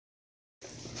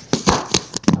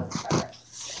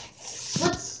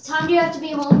time do you have to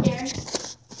be home, Darren?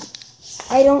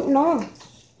 I don't know.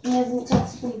 He hasn't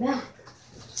texted me back.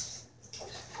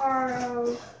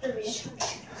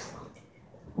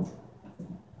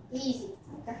 Easy.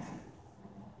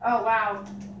 Oh, wow.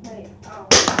 Wait, oh.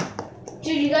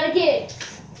 Dude, you gotta get...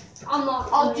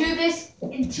 I'll do this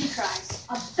in 2 tries.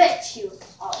 I'll bet you.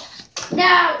 Oh. No!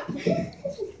 I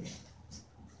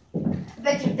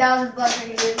bet you $1,000 I can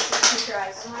do this in 2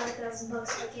 tries. I have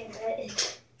 $1,000, I can't bet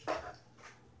it.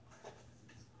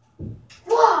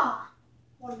 Wah!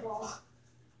 1 ball.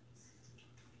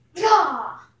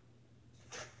 Yeah!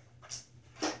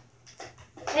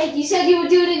 Hey, you said you would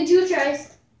do it in 2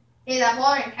 tries. Hey, that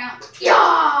ball didn't count.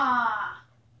 Yeah!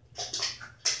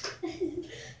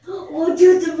 We'll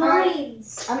do the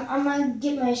mines. I'm gonna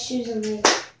get my shoes and leave.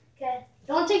 Okay.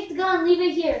 Don't take the gun, leave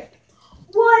it here.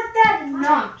 What? That did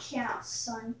Not count,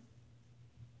 son.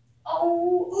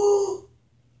 Oh.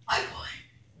 I won.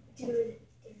 Dude.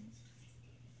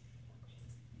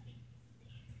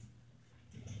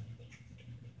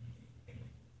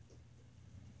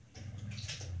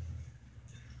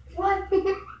 What?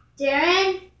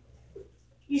 Darren,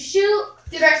 you shoot.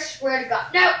 Dude, I swear to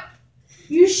God. No!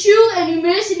 You shoot and you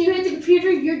miss and you hit the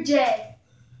computer, you're dead.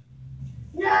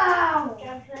 No!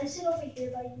 God, can I sit over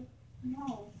here by you?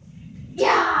 No.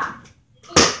 Yeah!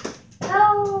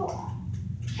 Help!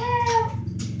 Help!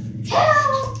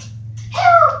 Help!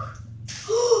 Help!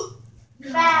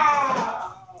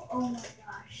 Fag! Oh my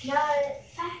gosh. Not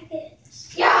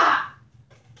faggots. Yeah!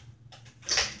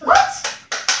 What?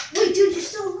 Wait, dude, you're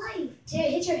still alive. Dude,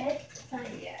 hit your head.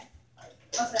 Yeah.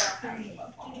 What's that? Hit your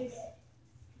head.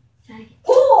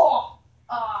 Oh!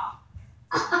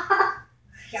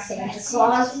 Santa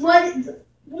Claus. What is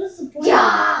the point?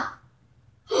 Yeah!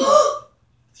 Damn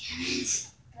it.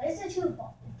 That is a 2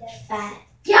 ball. Fat.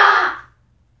 Yeah!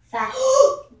 Fat.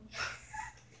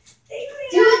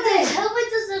 Dude, the helmet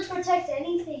doesn't protect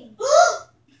anything.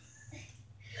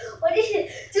 What is it?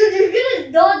 Dude, you're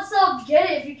gonna non-stop get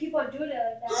it if you keep on doing it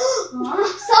like that.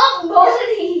 Stop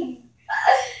moaning!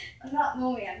 I'm not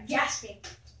moaning, I'm gasping.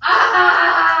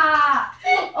 Ah!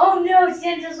 Oh no,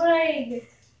 Santa's leg!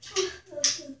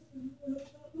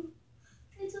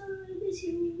 It's always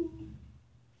you.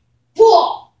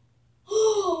 Whoa!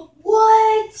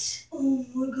 What? Oh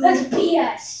my god. That's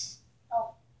BS.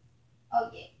 Oh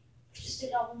yeah. Just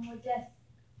did that one more death.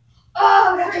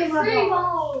 Oh, we got Free 2 more balls.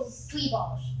 balls. 3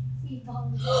 balls. 3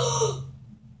 balls.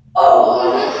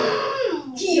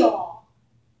 Oh! Yeah.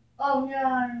 Oh no,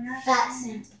 not Fat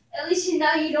Santa. At least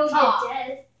now you don't Aw. get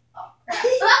dead. Oh,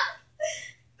 crap.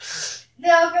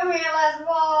 No, come here, last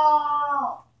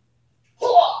ball.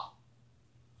 Whoa!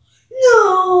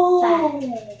 No! Fat.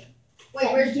 Wait,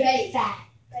 where's Betty? Fat.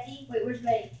 Ready? Wait, where's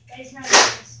Betty? Betty's not doing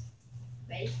this.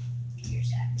 Betty? You're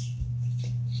savage.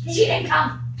 She didn't come.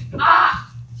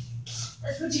 Ah!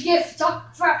 That's what you get for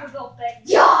talking crap about Betty.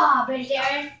 Yeah, Betty.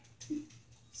 Darren.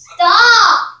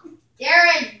 Stop!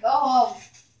 Darren, go home.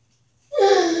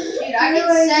 Dude, I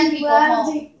can send people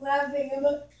home. Laughing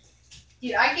about.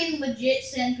 Dude, I can legit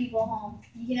send people home.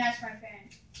 You can ask my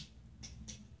parents.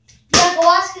 Yeah, go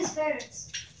ask his parents.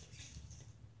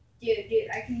 Dude,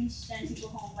 I can send people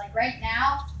home. Like right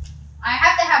now, I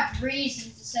have to have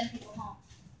reasons to send people home.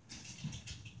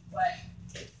 But,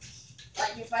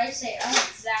 like if I say, I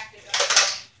want Zach to go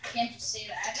home, I can't just say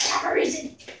that. I have to have a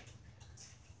reason.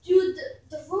 Dude,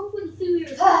 the rope went through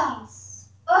your Ah. face.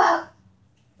 Ah!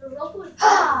 The rope went through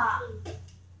Ah. your face.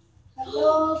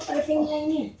 Hello, everything I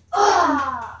need.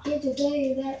 Ah! Here to tell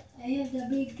you that I have the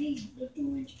big D, the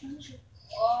 2-inch pencil.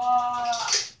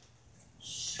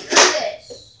 Screw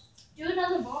this. Do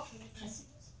another ball for me.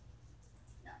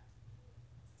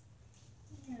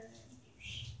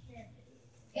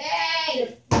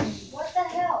 Yay! What the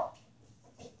hell?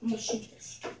 I'm gonna shoot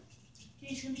this.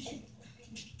 He's gonna shoot.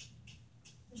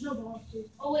 There's no ball, dude.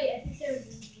 Oh wait, I think there is.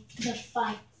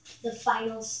 The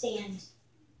final stand.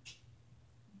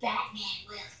 Batman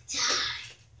will die.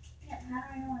 Yeah, how do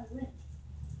I know I win?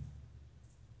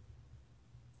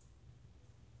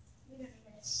 We're gonna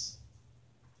miss.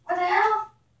 What the hell?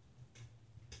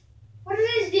 What did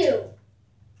this do?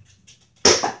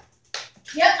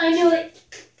 Yep, I knew it.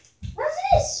 What's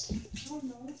this? I don't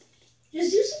know.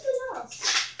 Just do something else.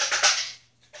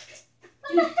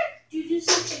 What the heck? Do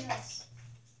something else.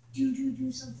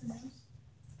 Do something else.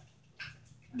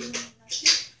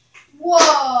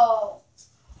 Whoa!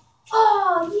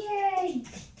 Oh, yay!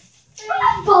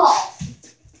 Ball!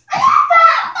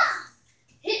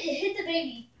 Hit the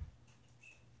baby.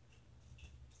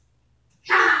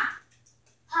 Ha!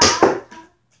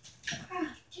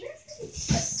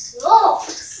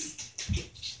 Sucks.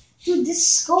 Dude, this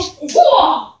scope is.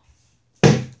 Whoa!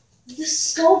 The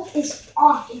scope is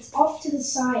off. It's off to the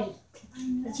side.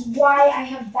 That's why I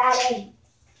have bad aim.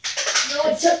 No,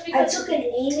 it's just I because took an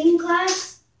aiming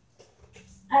class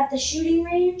at the shooting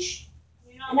range,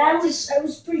 you're not and I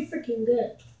was pretty freaking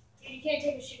good. Dude, you can't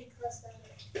take a shooting class that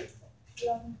way.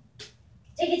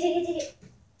 Take it.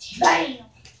 Bam!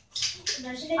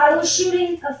 Imagine if I was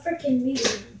shooting a freaking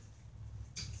medium.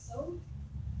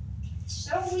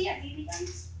 So we have BB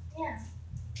guns. Yeah.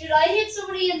 Dude, I hit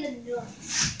somebody in the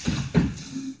nuts.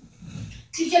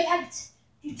 Do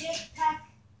jetpack.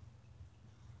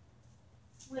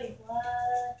 Wait,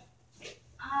 what?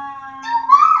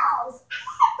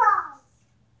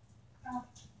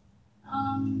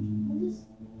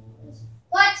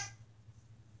 What?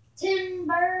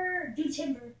 Timber. Do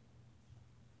timber.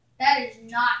 That is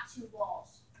not 2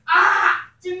 balls.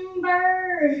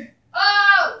 Timber.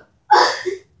 Oh!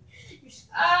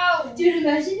 Oh! Dude,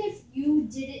 imagine if you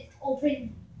didn't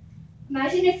open.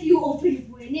 Imagine if you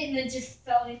opened win and then just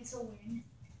fell into win.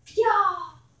 Yeah!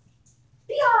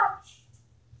 Biatch!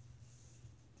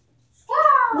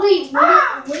 Wait,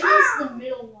 win is the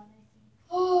middle one, I think.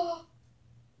 Oh!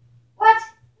 What?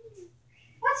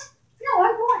 No,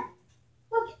 I won.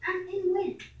 Look, I'm in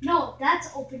win. No, that's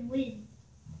open win.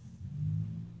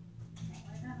 No,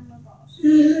 I got my balls.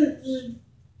 Me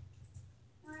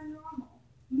I'm normal.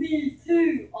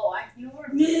 too. Oh, you know where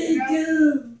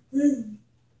too.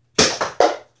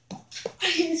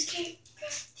 I can escape.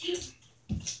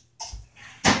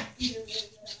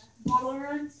 Bottle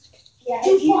runs. Yeah,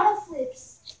 Do if you bottle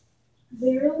flips.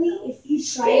 literally, if you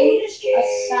try Speed to is key.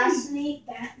 assassinate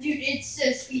Batman, Dude, it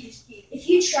says speed is key. if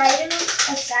you try to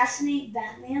assassinate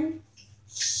Batman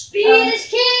Speed is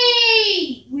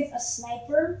key! with a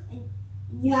sniper and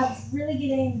you have really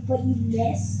good aim, but you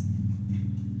miss,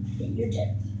 then you're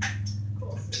dead.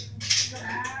 Cool.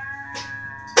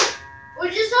 We're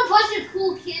just a bunch of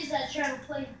cool kids that try to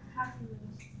play Happy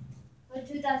Wheels. But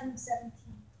 2017.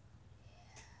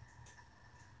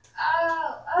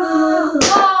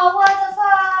 Oh, what the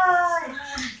fuck?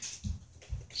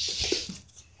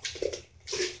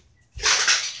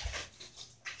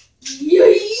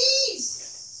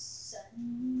 Yes!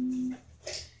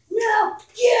 No!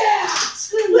 Yeah!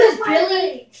 Screw you,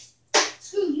 Billy.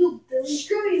 Screw you, Billy.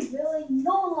 Screw you, Billy.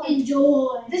 No one.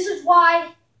 Enjoy. This is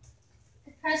why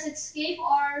press escape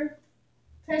R,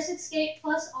 press escape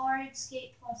plus R,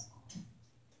 escape plus R.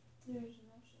 There is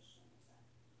no such thing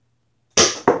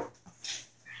as that.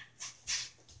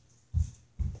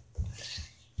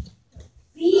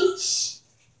 Beach!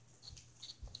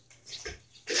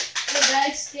 Is that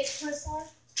escape plus R?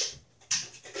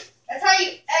 That's how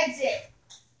you exit.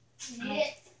 You need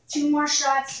it. 2 more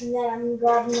shots and then I'm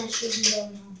grabbing my shoes and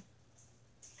going home.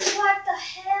 What the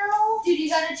hell? Dude, you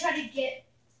gotta try to get,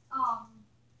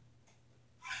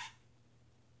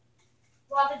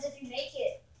 What happens if you make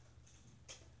it?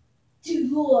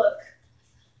 dude, look.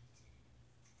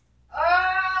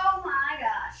 Oh my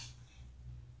gosh.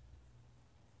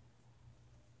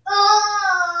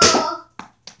 Oh!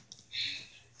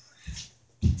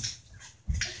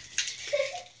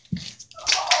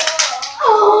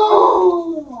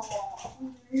 Oh!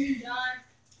 Done.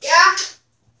 Yeah?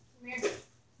 Come here.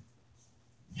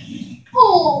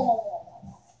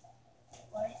 Oh!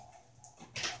 What?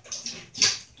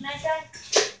 Can I try?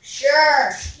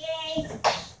 Sure.